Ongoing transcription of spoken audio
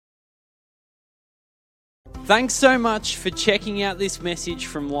Thanks so much for checking out this message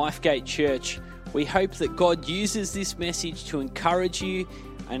from Lifegate Church. We hope that God uses this message to encourage you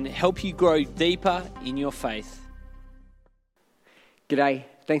and help you grow deeper in your faith. G'day,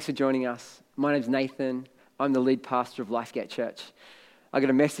 thanks for joining us. My name's Nathan. I'm the lead pastor of Lifegate Church. I've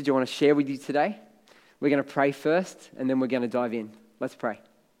got a message I want to share with you today. We're going to pray first, and then we're going to dive in. Let's pray.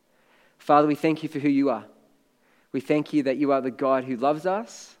 Father, we thank you for who you are. We thank you that you are the God who loves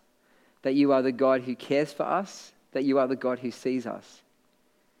us, that you are the God who cares for us, that you are the God who sees us.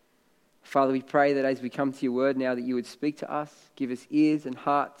 Father, we pray that as we come to your word now, that you would speak to us, give us ears and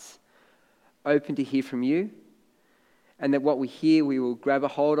hearts open to hear from you, and that what we hear we will grab a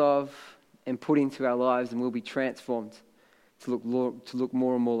hold of and put into our lives, and we'll be transformed to look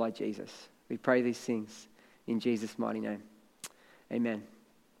more and more like Jesus. We pray these things in Jesus' mighty name. Amen.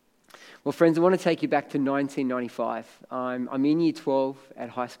 Well, friends, I want to take you back to 1995. I'm in year 12 at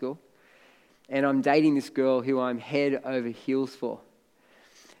high school, and I'm dating this girl who I'm head over heels for.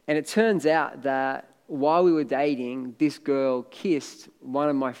 And it turns out that while we were dating, this girl kissed one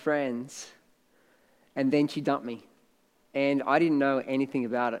of my friends, and then she dumped me. And I didn't know anything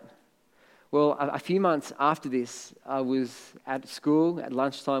about it. Well, a few months after this, I was at school at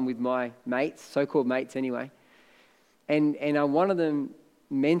lunchtime with my mates, so-called mates anyway, and one of them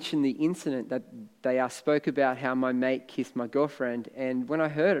mentioned the incident that they spoke about how my mate kissed my girlfriend, and when I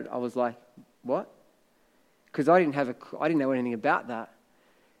heard it, I was like, what? Because I didn't know anything about that.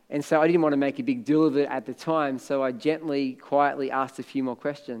 And so I didn't want to make a big deal of it at the time, so I gently, quietly asked a few more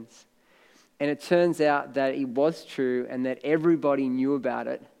questions. And it turns out that it was true and that everybody knew about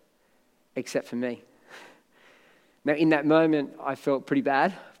it except for me. Now, in that moment, I felt pretty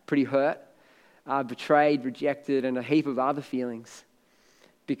bad, pretty hurt, betrayed, rejected, and a heap of other feelings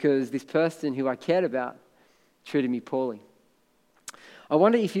because this person who I cared about treated me poorly. I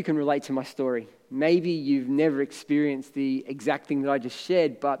wonder if you can relate to my story. Maybe you've never experienced the exact thing that I just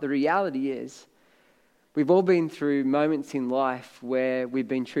shared, but the reality is we've all been through moments in life where we've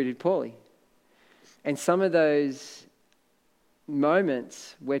been treated poorly. And some of those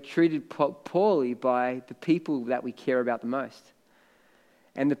moments we're treated poorly by the people that we care about the most.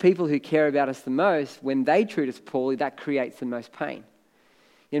 And the people who care about us the most, when they treat us poorly, that creates the most pain.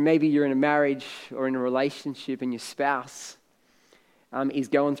 You know, maybe you're in a marriage or in a relationship and your spouse is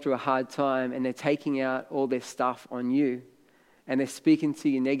going through a hard time and they're taking out all their stuff on you and they're speaking to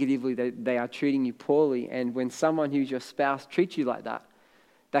you negatively, they are treating you poorly. And when someone who's your spouse treats you like that,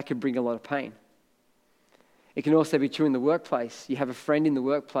 that could bring a lot of pain. It can also be true in the workplace. You have a friend in the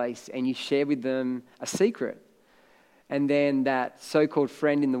workplace and you share with them a secret. And then that so-called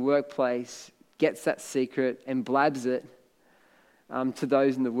friend in the workplace gets that secret and blabs it to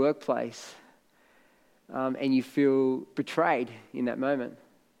those in the workplace. And you feel betrayed in that moment.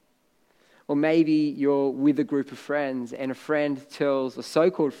 Or maybe you're with a group of friends and a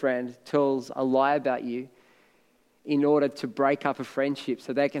so-called friend tells a lie about you in order to break up a friendship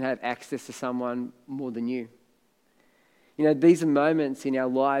so they can have access to someone more than you. You know, these are moments in our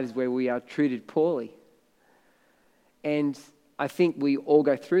lives where we are treated poorly. And I think we all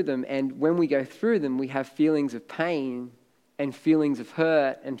go through them. And when we go through them, we have feelings of pain and feelings of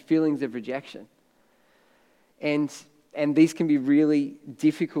hurt and feelings of rejection. And these can be really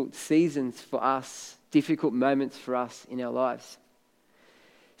difficult seasons for us, difficult moments for us in our lives.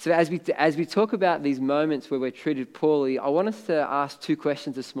 So as we talk about these moments where we're treated poorly, I want us to ask two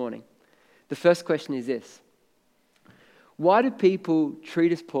questions this morning. The first question is this: why do people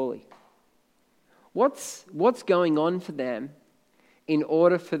treat us poorly? What's going on for them in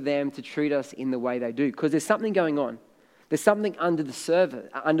order for them to treat us in the way they do? Because there's something going on. There's something under the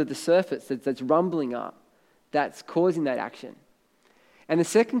surface that's rumbling up that's causing that action. And the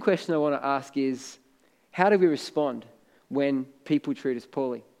second question I want to ask is, how do we respond when people treat us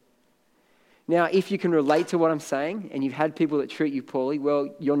poorly? Now, if you can relate to what I'm saying and you've had people that treat you poorly,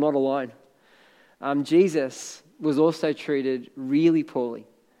 well, you're not alone. Jesus was also treated really poorly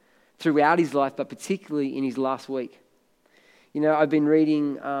throughout his life, but particularly in his last week. You know, I've been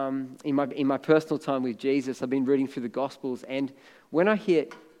reading, in my personal time with Jesus, I've been reading through the Gospels, and when I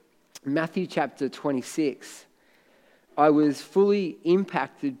hit Matthew chapter 26, I was fully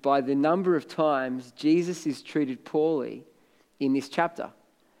impacted by the number of times Jesus is treated poorly in this chapter.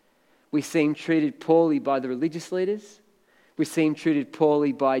 We see him treated poorly by the religious leaders. We see him treated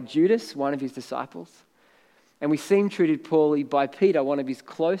poorly by Judas, one of his disciples. And we see him treated poorly by Peter, one of his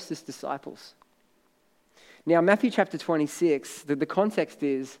closest disciples. Now, Matthew chapter 26, the context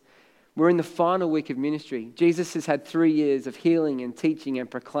is we're in the final week of ministry. Jesus has had 3 years of healing and teaching and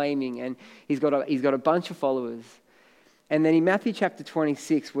proclaiming, and he's got a bunch of followers. And then in Matthew chapter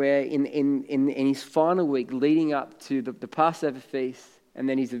 26, where in his final week leading up to the Passover feast and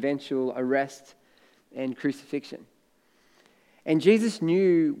then his eventual arrest and crucifixion. And Jesus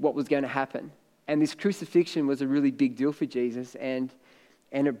knew what was going to happen. And this crucifixion was a really big deal for Jesus. And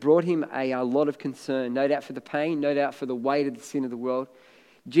it brought him a lot of concern, no doubt for the pain, no doubt for the weight of the sin of the world.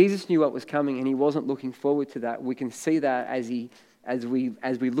 Jesus knew what was coming and he wasn't looking forward to that. We can see that as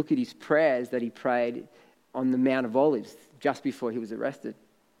we look at his prayers that he prayed on the Mount of Olives just before he was arrested.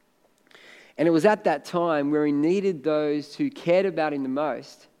 And it was at that time where he needed those who cared about him the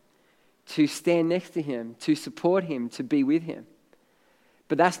most to stand next to him, to support him, to be with him.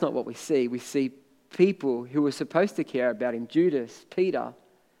 But that's not what we see. We see people who were supposed to care about him, Judas, Peter,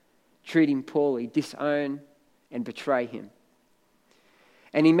 treat him poorly, disown and betray him.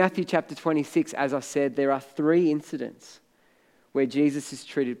 And in Matthew chapter 26, as I said, there are 3 incidents where Jesus is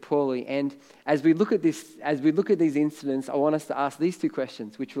treated poorly. And as we look at these incidents, I want us to ask these 2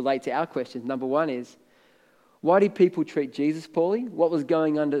 questions, which relate to our questions. Number 1 is, why did people treat Jesus poorly? What was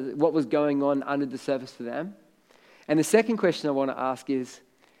going on under the surface for them? And the second question I want to ask is,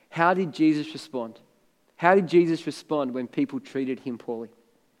 how did Jesus respond? How did Jesus respond when people treated him poorly?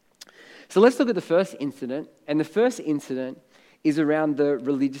 So let's look at the first incident. And the first incident is around the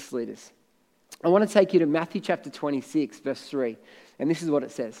religious leaders. I want to take you to Matthew chapter 26, verse 3. And this is what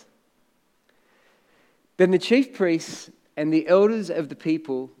it says. Then the chief priests and the elders of the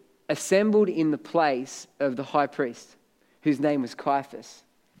people assembled in the place of the high priest, whose name was Caiaphas.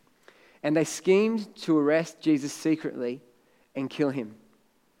 And they schemed to arrest Jesus secretly and kill him.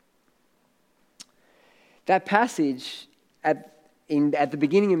 That passage at the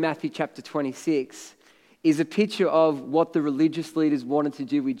beginning of Matthew chapter 26 is a picture of what the religious leaders wanted to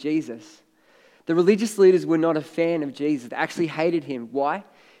do with Jesus. The religious leaders were not a fan of Jesus. They actually hated him. Why?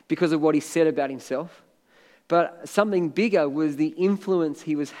 Because of what he said about himself. But something bigger was the influence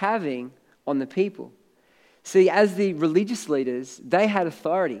he was having on the people. See, as the religious leaders, they had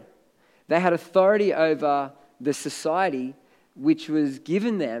authority. They had authority over the society which was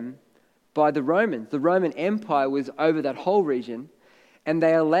given them by the Romans. The Roman Empire was over that whole region, and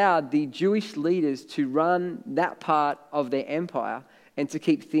they allowed the Jewish leaders to run that part of their empire and to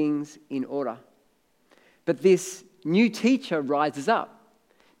keep things in order. But this new teacher rises up.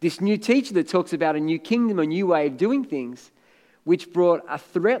 This new teacher that talks about a new kingdom, a new way of doing things, which brought a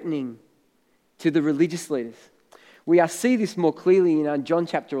threatening to the religious leaders. We see this more clearly in John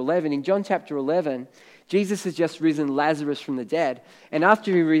chapter 11. In John chapter 11, Jesus has just risen Lazarus from the dead. And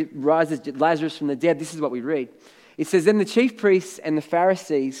after he rises Lazarus from the dead, this is what we read. It says, then the chief priests and the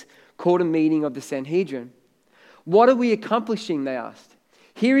Pharisees called a meeting of the Sanhedrin. What are we accomplishing, they asked.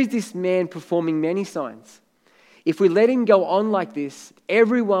 Here is this man performing many signs. If we let him go on like this,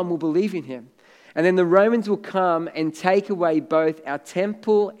 everyone will believe in him. And then the Romans will come and take away both our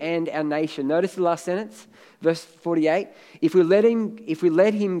temple and our nation. Notice the last sentence, verse 48. If we let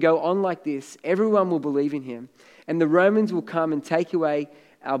him go on like this, everyone will believe in him. And the Romans will come and take away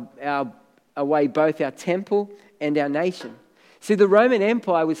both our temple and our nation. See, the Roman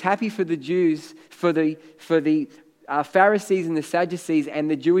Empire was happy for the Jews, for the Pharisees and the Sadducees and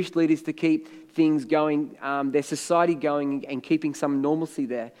the Jewish leaders to keep things going, their society going and keeping some normalcy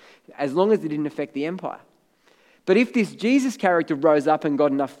there, as long as it didn't affect the empire. But if this Jesus character rose up and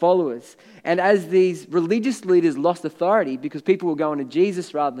got enough followers, and as these religious leaders lost authority because people were going to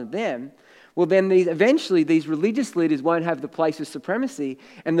Jesus rather than them, well then eventually these religious leaders won't have the place of supremacy,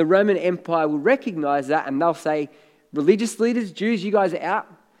 and the Roman Empire will recognize that, and they'll say, religious leaders, Jews, you guys are out.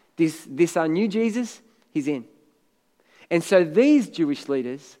 This new Jesus, he's in. And so these Jewish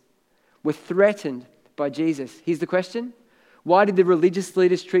leaders were threatened by Jesus. Here's the question. Why did the religious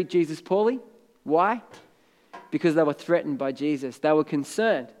leaders treat Jesus poorly? Why? Because they were threatened by Jesus. They were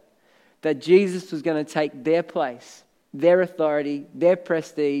concerned that Jesus was going to take their place, their authority, their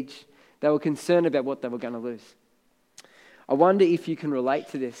prestige. They were concerned about what they were going to lose. I wonder if you can relate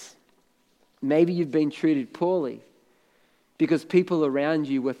to this. Maybe you've been treated poorly because people around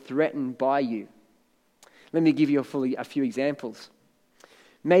you were threatened by you. Let me give you a few examples.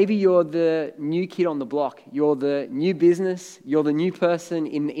 Maybe you're the new kid on the block. You're the new business. You're the new person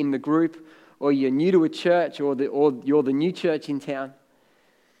in the group, or you're new to a church, or you're the new church in town.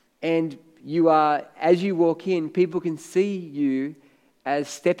 And as you walk in, people can see you as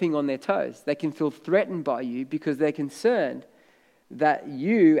stepping on their toes. They can feel threatened by you because they're concerned that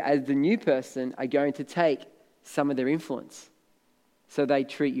you, as the new person, are going to take some of their influence. So they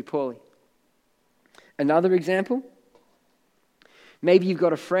treat you poorly. Another example. Maybe you've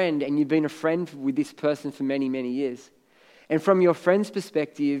got a friend and you've been a friend with this person for many, many years. And from your friend's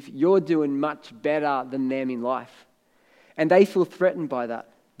perspective, you're doing much better than them in life. And they feel threatened by that.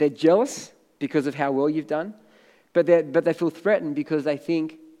 They're jealous because of how well you've done, but they feel threatened because they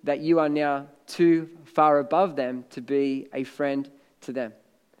think that you are now too far above them to be a friend to them.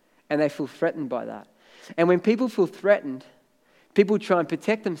 And they feel threatened by that. And when people feel threatened, people try and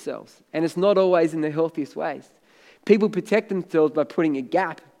protect themselves. And it's not always in the healthiest ways. People protect themselves by putting a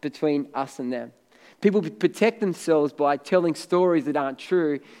gap between us and them. People protect themselves by telling stories that aren't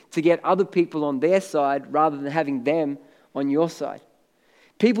true to get other people on their side rather than having them on your side.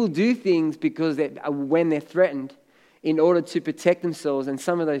 People do things because when they're threatened in order to protect themselves, and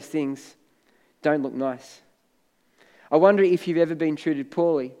some of those things don't look nice. I wonder if you've ever been treated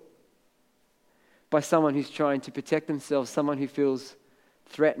poorly by someone who's trying to protect themselves, someone who feels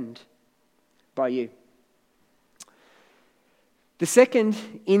threatened by you. The second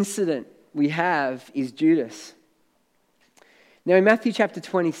incident we have is Judas. Now in Matthew chapter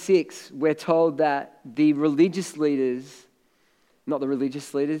 26, we're told that that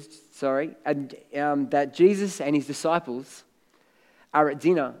Jesus and his disciples are at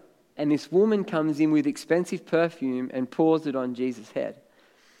dinner, and this woman comes in with expensive perfume and pours it on Jesus' head.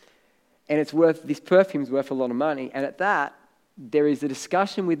 And this perfume's worth a lot of money. And at that, there is a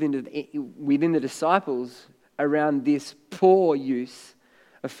discussion within the disciples around this poor use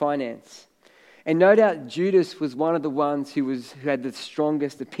of finance. And no doubt Judas was one of the ones who had the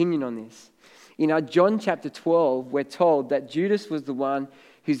strongest opinion on this. In John chapter 12, we're told that Judas was the one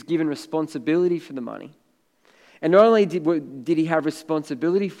who's given responsibility for the money. And not only did he have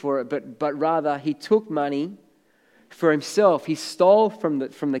responsibility for it, but rather he took money for himself. He stole from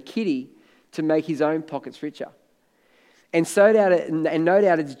the kitty to make his own pockets richer. And no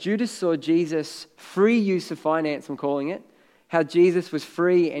doubt as Judas saw Jesus' free use of finance, I'm calling it, how Jesus was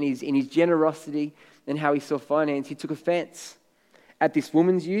free in his generosity and how he saw finance, he took offense at this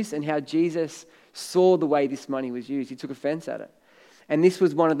woman's use and how Jesus saw the way this money was used. He took offense at it. And this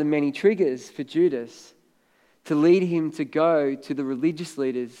was one of the many triggers for Judas to lead him to go to the religious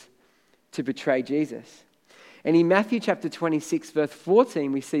leaders to betray Jesus. And in Matthew chapter 26, verse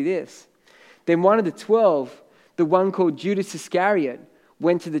 14, we see this. Then one of the 12, the one called Judas Iscariot,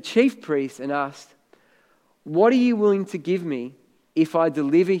 went to the chief priests and asked, "What are you willing to give me if I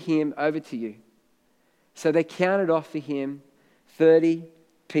deliver him over to you?" So they counted off for him 30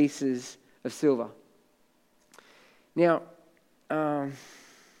 pieces of silver. Now,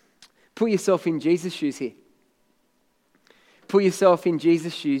 put yourself in Jesus' shoes here. Put yourself in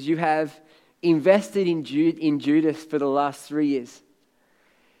Jesus' shoes. You have invested in Judas for the last 3 years.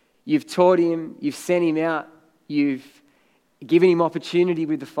 You've taught him, you've sent him out, you've given him opportunity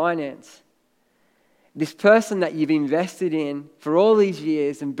with the finance. This person that you've invested in for all these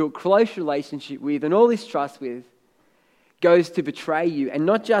years and built close relationship with and all this trust with goes to betray you. And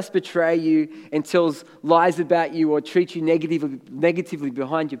not just betray you and tells lies about you or treats you negatively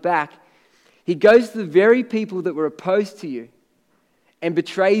behind your back. He goes to the very people that were opposed to you and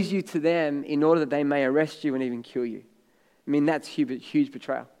betrays you to them in order that they may arrest you and even kill you. I mean, that's huge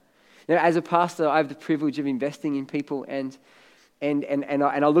betrayal. Now, as a pastor, I have the privilege of investing in people and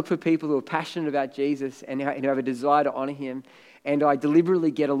I look for people who are passionate about Jesus and who have a desire to honor him. And I deliberately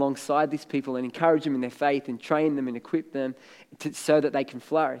get alongside these people and encourage them in their faith and train them and equip them so that they can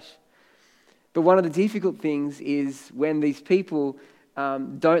flourish. But one of the difficult things is when these people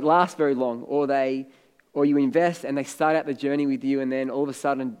don't last very long, or you invest and they start out the journey with you and then all of a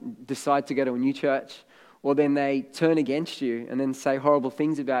sudden decide to go to a new church, or then they turn against you and then say horrible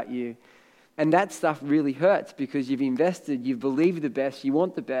things about you. And that stuff really hurts because you've invested, you've believed the best, you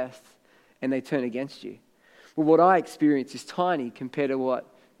want the best, and they turn against you. Well, what I experienced is tiny compared to what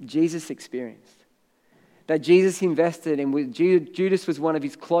Jesus experienced. That Jesus invested, and Judas was one of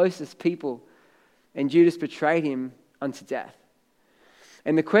his closest people, and Judas betrayed him unto death.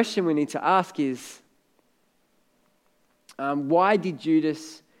 And the question we need to ask is, why did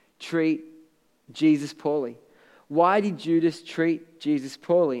Judas treat Jesus poorly? Why did Judas treat Jesus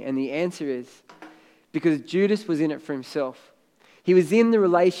poorly? And the answer is because Judas was in it for himself. He was in the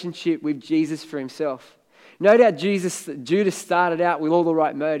relationship with Jesus for himself. No doubt Judas started out with all the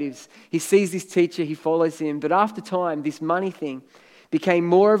right motives. He sees this teacher, he follows him. But after time, this money thing became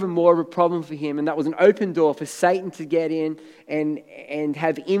more of a problem for him. And that was an open door for Satan to get in and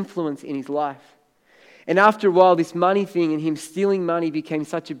have influence in his life. And after a while, this money thing and him stealing money became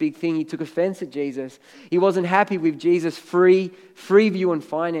such a big thing, he took offense at Jesus. He wasn't happy with Jesus' free view on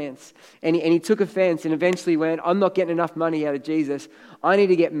finance. And he took offense and eventually went, "I'm not getting enough money out of Jesus. I need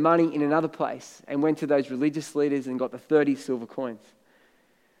to get money in another place." And went to those religious leaders and got the 30 silver coins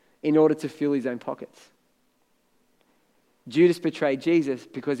in order to fill his own pockets. Judas betrayed Jesus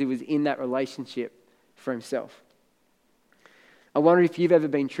because he was in that relationship for himself. I wonder if you've ever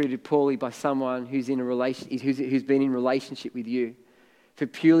been treated poorly by someone who's been in relationship with you for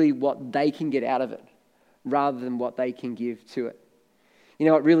purely what they can get out of it rather than what they can give to it. You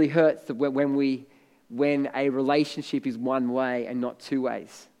know, it really hurts when a relationship is one way and not two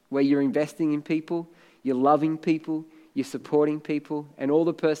ways, where you're investing in people, you're loving people, you're supporting people, and all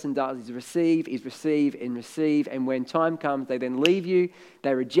the person does is receive, and when time comes, they then leave you,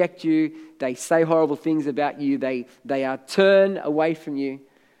 they reject you, they say horrible things about you, they turn away from you,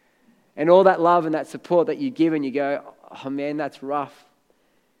 and all that love and that support that you give, and you go, oh man, that's rough,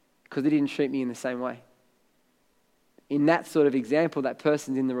 because they didn't treat me in the same way. In that sort of example, that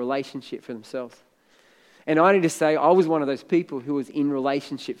person's in the relationship for themselves. And I need to say, I was one of those people who was in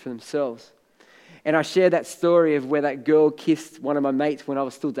relationship for themselves. And I share that story of where that girl kissed one of my mates when I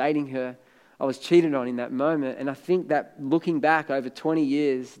was still dating her. I was cheated on in that moment. And I think that looking back over 20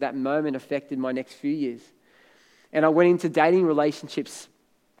 years, that moment affected my next few years. And I went into dating relationships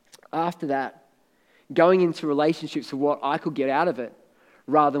after that, going into relationships for what I could get out of it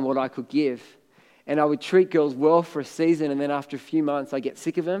rather than what I could give. And I would treat girls well for a season, and then after a few months, I get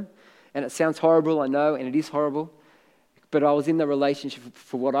sick of them. And it sounds horrible, I know, and it is horrible. But I was in the relationship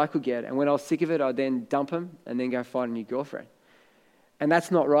for what I could get. And when I was sick of it, I'd then dump him and then go find a new girlfriend. And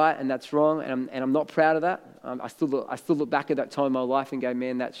that's not right, and that's wrong, and I'm not proud of that. I still look back at that time in my life and go,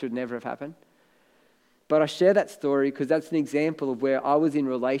 man, that should never have happened. But I share that story because that's an example of where I was in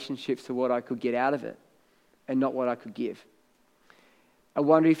relationships for what I could get out of it and not what I could give. I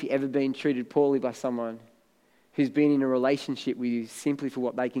wonder if you've ever been treated poorly by someone who's been in a relationship with you simply for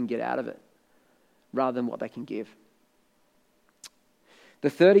what they can get out of it rather than what they can give. The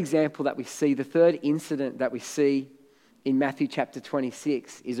third example that we see, the third incident that we see in Matthew chapter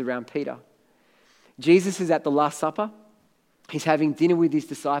 26 is around Peter. Jesus is at the Last Supper. He's having dinner with his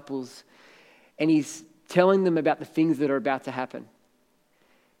disciples and he's telling them about the things that are about to happen.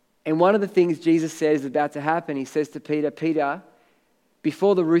 And one of the things Jesus says is about to happen, he says to Peter, Peter,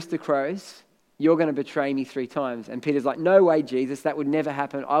 before the rooster crows, you're going to betray me 3 times. And Peter's like, no way, Jesus, that would never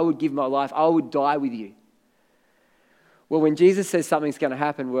happen. I would give my life. I would die with you. Well, when Jesus says something's going to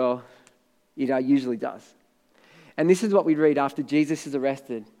happen, well, it usually does. And this is what we read after Jesus is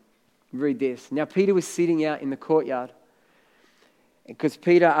arrested. We read this. Now, Peter was sitting out in the courtyard. Because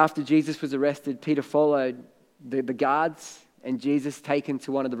Peter, after Jesus was arrested, Peter followed the guards and Jesus taken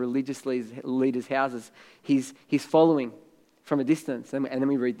to one of the religious leaders' houses. He's following from a distance. And then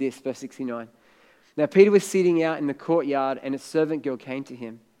we read this, verse 69. Now, Peter was sitting out in the courtyard and a servant girl came to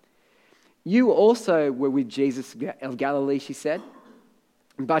him. You also were with Jesus of Galilee, she said,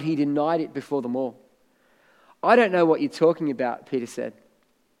 but he denied it before them all. I don't know what you're talking about, Peter said.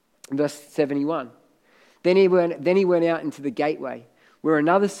 Verse 71. Then he went out into the gateway, where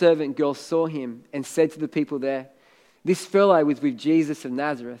another servant girl saw him and said to the people there, this fellow was with Jesus of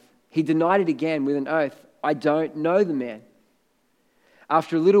Nazareth. He denied it again with an oath, I don't know the man.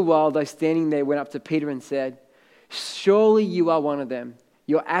 After a little while, those standing there went up to Peter and said, surely you are one of them.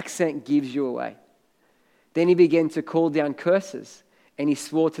 Your accent gives you away. Then he began to call down curses, and he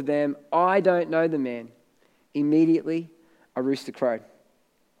swore to them, I don't know the man. Immediately, a rooster crowed.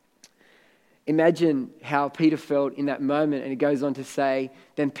 Imagine how Peter felt in that moment, and it goes on to say,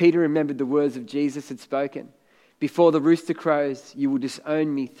 then Peter remembered the words of Jesus had spoken. Before the rooster crows, you will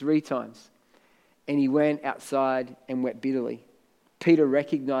disown me 3 times. And he went outside and wept bitterly. Peter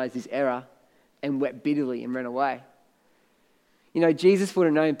recognized his error and wept bitterly and ran away. You know, Jesus would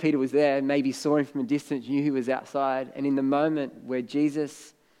have known Peter was there, maybe saw him from a distance, knew he was outside, and in the moment where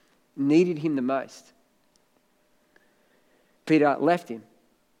Jesus needed him the most, Peter left him.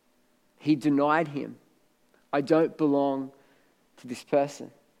 He denied him. I don't belong to this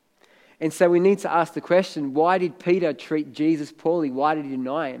person. And so we need to ask the question, why did Peter treat Jesus poorly? Why did he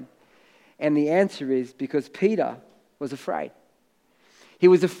deny him? And the answer is because Peter was afraid. He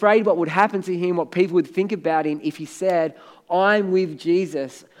was afraid what would happen to him, what people would think about him if he said, I'm with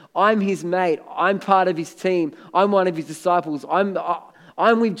Jesus, I'm his mate, I'm part of his team, I'm one of his disciples,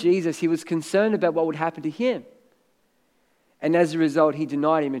 I'm with Jesus. He was concerned about what would happen to him. And as a result, he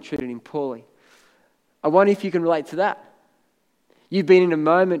denied him and treated him poorly. I wonder if you can relate to that. You've been in a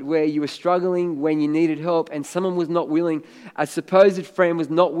moment where you were struggling, when you needed help, and someone was not willing, a supposed friend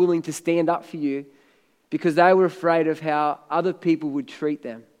was not willing to stand up for you because they were afraid of how other people would treat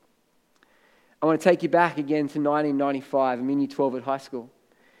them. I want to take you back again to 1995. I'm in year 12 at high school.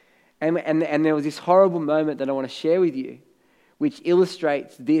 And there was this horrible moment that I want to share with you, which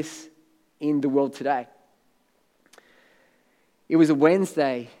illustrates this in the world today. It was a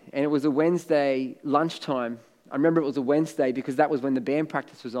Wednesday, and it was a Wednesday lunchtime. I remember it was a Wednesday because that was when the band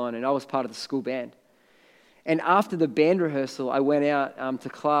practice was on, and I was part of the school band. And after the band rehearsal, I went out to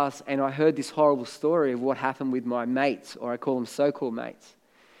class and I heard this horrible story of what happened with my mates, or I call them so-called mates.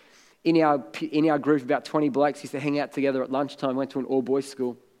 In our group, about 20 blokes used to hang out together at lunchtime, went to an all-boys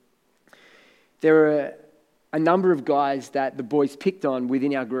school. There were a number of guys that the boys picked on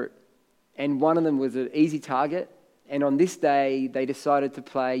within our group. And one of them was an easy target. And on this day, they decided to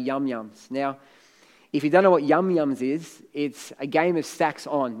play Yum Yums. Now, if you don't know what Yum Yums is, it's a game of stacks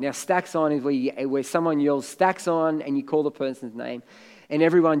on. Now, stacks on is where someone yells stacks on and you call the person's name and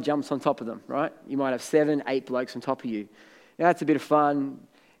everyone jumps on top of them, right? You might have 7, 8 blokes on top of you. Now, that's a bit of fun.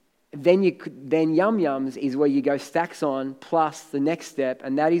 Then Yum Yums is where you go stacks on plus the next step,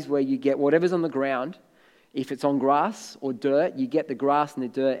 and that is where you get whatever's on the ground. If it's on grass or dirt, you get the grass and the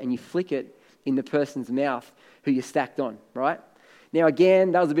dirt and you flick it in the person's mouth who you stacked on, right? Now,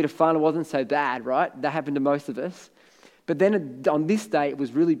 again, that was a bit of fun. It wasn't so bad, right? That happened to most of us. But then on this day, it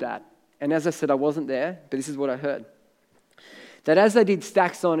was really bad. And as I said, I wasn't there, but this is what I heard. That as they did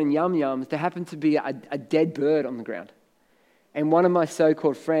stacks on and Yum Yums, there happened to be a dead bird on the ground. And one of my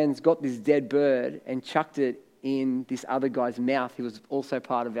so-called friends got this dead bird and chucked it in this other guy's mouth who was also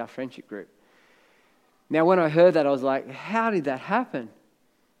part of our friendship group. Now, when I heard that, I was like, how did that happen?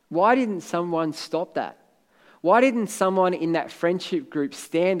 Why didn't someone stop that? Why didn't someone in that friendship group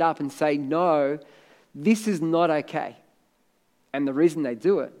stand up and say, no, this is not okay? And the reason they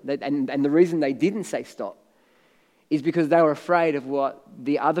do it, and the reason they didn't say stop, is because they were afraid of what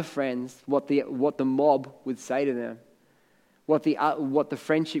the other friends, what the mob would say to them, what the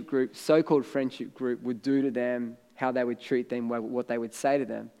friendship group, so-called friendship group, would do to them, how they would treat them, what they would say to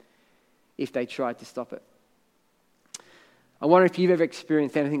them if they tried to stop it. I wonder if you've ever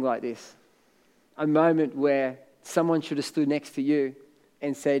experienced anything like this. A moment where someone should have stood next to you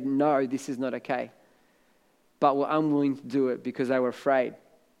and said, no, this is not okay, but were unwilling to do it because they were afraid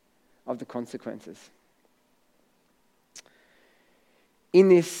of the consequences. In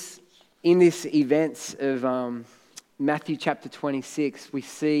this events of Matthew chapter 26, we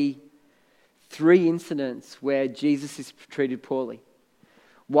see 3 incidents where Jesus is treated poorly.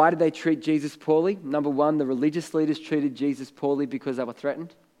 Why did they treat Jesus poorly? Number 1, the religious leaders treated Jesus poorly because they were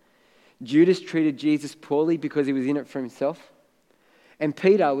threatened. Judas treated Jesus poorly because he was in it for himself. And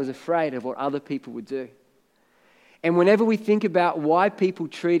Peter was afraid of what other people would do. And whenever we think about why people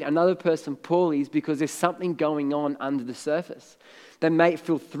treat another person poorly, is because there's something going on under the surface. They may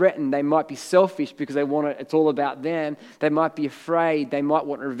feel threatened. They might be selfish because it's all about them. They might be afraid. They might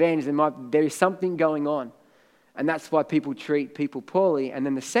want revenge. There is something going on. And that's why people treat people poorly. And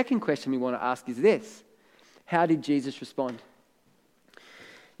then the second question we want to ask is this: how did Jesus respond?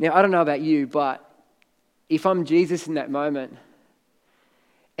 Now, I don't know about you, but if I'm Jesus in that moment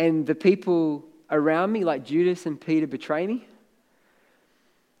and the people around me, like Judas and Peter, betray me,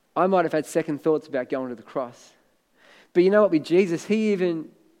 I might have had second thoughts about going to the cross. But you know what, with Jesus, he even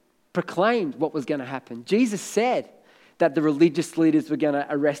proclaimed what was going to happen. Jesus said that the religious leaders were going to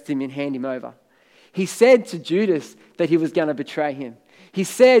arrest him and hand him over. He said to Judas that he was going to betray him. He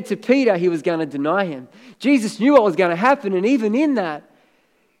said to Peter he was going to deny him. Jesus knew what was going to happen, and even in that,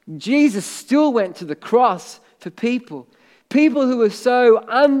 Jesus still went to the cross for people who were so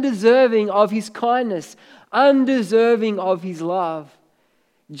undeserving of his kindness, undeserving of his love.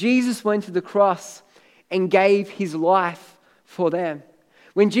 Jesus went to the cross and gave his life for them.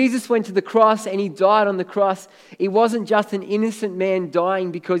 When Jesus went to the cross and he died on the cross, it wasn't just an innocent man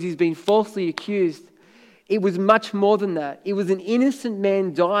dying because he's been falsely accused. It was much more than that. It was an innocent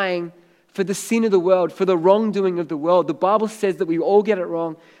man dying for the sin of the world, for the wrongdoing of the world. The Bible says that we all get it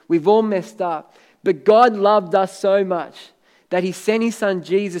wrong. We've all messed up. But God loved us so much that he sent his son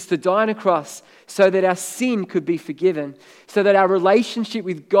Jesus to die on a cross so that our sin could be forgiven, so that our relationship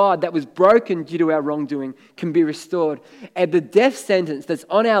with God that was broken due to our wrongdoing can be restored, and the death sentence that's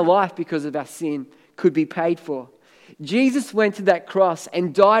on our life because of our sin could be paid for. Jesus went to that cross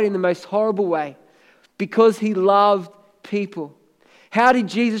and died in the most horrible way because he loved people. How did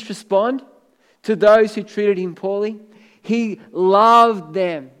Jesus respond to those who treated him poorly? He loved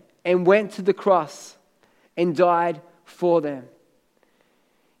them and went to the cross and died for them.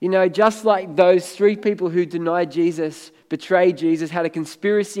 You know, just like those 3 people who denied Jesus, betrayed Jesus, had a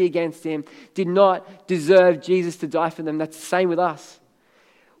conspiracy against him, did not deserve Jesus to die for them. That's the same with us.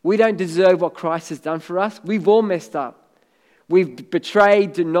 We don't deserve what Christ has done for us. We've all messed up. We've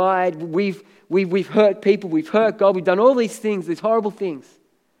betrayed, denied, we've hurt people, we've hurt God, we've done all these things, these horrible things.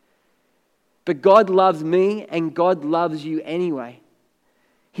 But God loves me and God loves you anyway.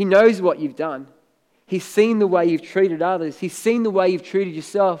 He knows what you've done. He's seen the way you've treated others. He's seen the way you've treated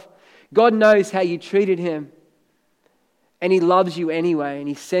yourself. God knows how you treated him. And he loves you anyway. And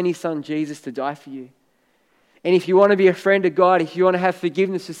he sent his son Jesus to die for you. And if you want to be a friend of God, if you want to have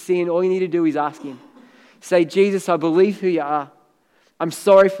forgiveness of sin, all you need to do is ask him. Say, Jesus, I believe who you are. I'm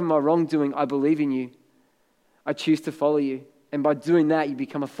sorry for my wrongdoing. I believe in you. I choose to follow you. And by doing that, you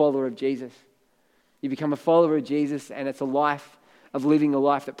become a follower of Jesus. You become a follower of Jesus, and it's a life of living a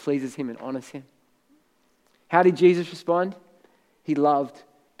life that pleases him and honors him. How did Jesus respond? He loved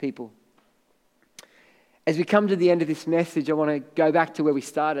people. As we come to the end of this message, I want to go back to where we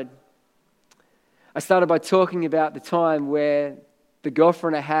started. I started by talking about the time where the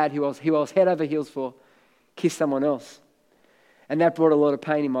girlfriend I had, who I was head over heels for, kissed someone else. And that brought a lot of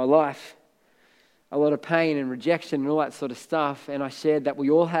pain in my life. A lot of pain and rejection and all that sort of stuff. And I shared that we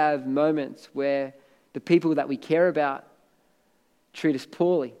all have moments where the people that we care about treat us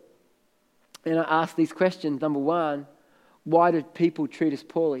poorly. And I asked these questions. Number one, why do people treat us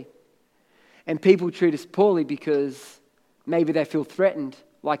poorly? And people treat us poorly because maybe they feel threatened,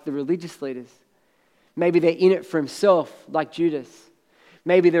 like the religious leaders. Maybe they're in it for himself, like Judas.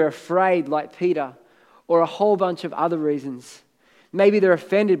 Maybe they're afraid, like Peter, or a whole bunch of other reasons. Maybe they're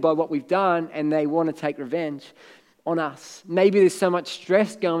offended by what we've done and they want to take revenge on us. Maybe there's so much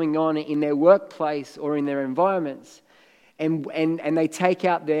stress going on in their workplace or in their environments, and they take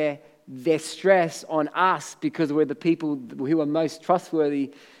out their stress on us because we're the people who are most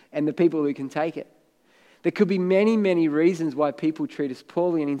trustworthy and the people who can take it. There could be many, many reasons why people treat us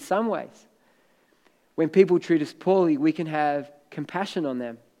poorly, and in some ways, when people treat us poorly, we can have compassion on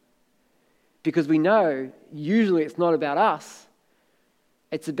them because we know usually it's not about us.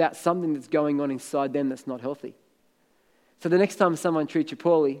 It's about something that's going on inside them that's not healthy. So the next time someone treats you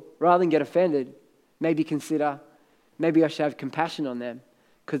poorly, rather than get offended, maybe consider, maybe I should have compassion on them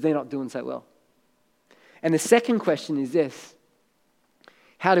because they're not doing so well. And the second question is this: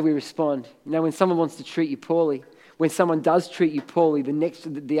 how do we respond? You know, when someone wants to treat you poorly, when someone does treat you poorly,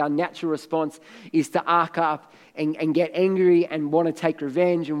 the unnatural response is to arc up and get angry and want to take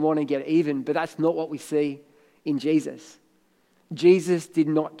revenge and want to get even. But that's not what we see in Jesus. Jesus did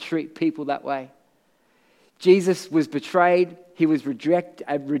not treat people that way. Jesus was betrayed. He was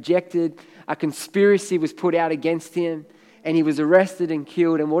rejected. A conspiracy was put out against him, and he was arrested and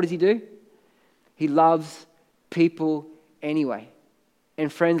killed. And what does he do? He loves people anyway.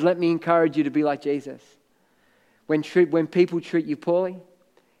 And friends, let me encourage you to be like Jesus. When people treat you poorly,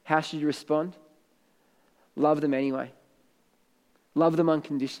 how should you respond? Love them anyway. Love them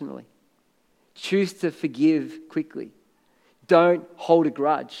unconditionally. Choose to forgive quickly. Don't hold a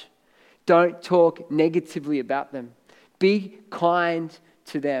grudge. Don't talk negatively about them. Be kind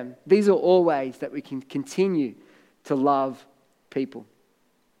to them. These are all ways that we can continue to love people.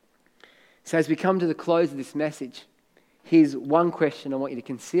 So as we come to the close of this message, here's one question I want you to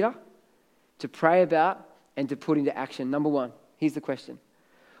consider, to pray about, and to put into action. Number one, here's the question.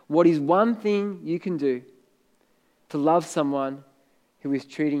 What is one thing you can do to love someone who is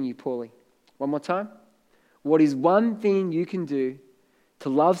treating you poorly? One more time. What is one thing you can do to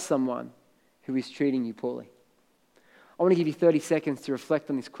love someone who is treating you poorly? I want to give you 30 seconds to reflect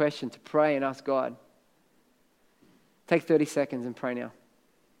on this question, to pray and ask God. Take 30 seconds and pray now.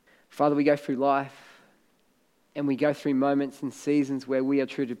 Father, we go through life and we go through moments and seasons where we are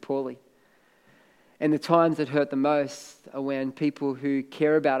treated poorly. And the times that hurt the most are when people who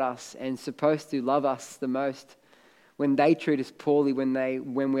care about us and supposed to love us the most, when they treat us poorly,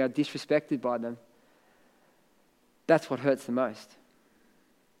 when we are disrespected by them. That's what hurts the most.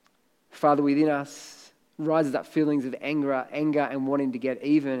 Father, within us rises up feelings of anger and wanting to get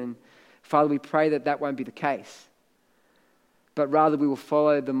even. And Father, we pray that that won't be the case, but rather we will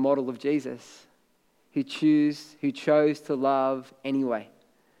follow the model of Jesus, who chose to love anyway.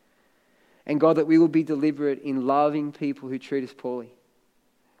 And God, that we will be deliberate in loving people who treat us poorly,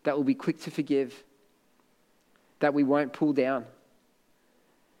 that will be quick to forgive, that we won't pull down,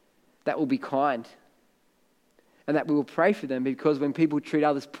 that will be kind, and that we will pray for them, because when people treat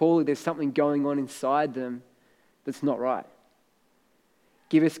others poorly, there's something going on inside them that's not right.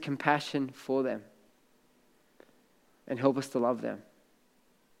 Give us compassion for them and help us to love them.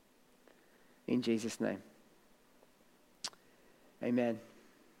 In Jesus' name. Amen.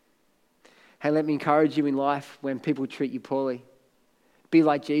 Hey, let me encourage you in life when people treat you poorly. Be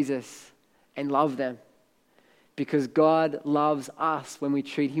like Jesus and love them, because God loves us when we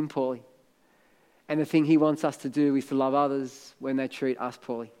treat him poorly. And the thing he wants us to do is to love others when they treat us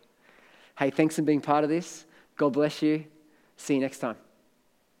poorly. Hey, thanks for being part of this. God bless you. See you next time.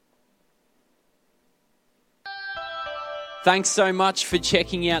 Thanks so much for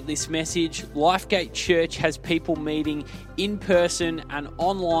checking out this message. Lifegate Church has people meeting in person and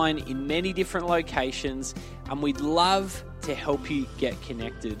online in many different locations, and we'd love to help you get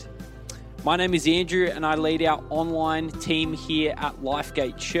connected. My name is Andrew and I lead our online team here at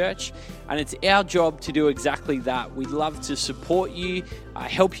Lifegate Church, and it's our job to do exactly that. We'd love to support you,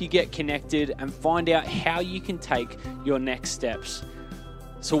 help you get connected and find out how you can take your next steps.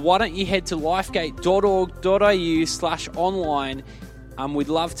 So why don't you head to lifegate.org.au/online. We'd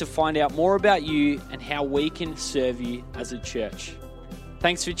love to find out more about you and how we can serve you as a church.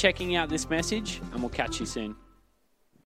 Thanks for checking out this message, and we'll catch you soon.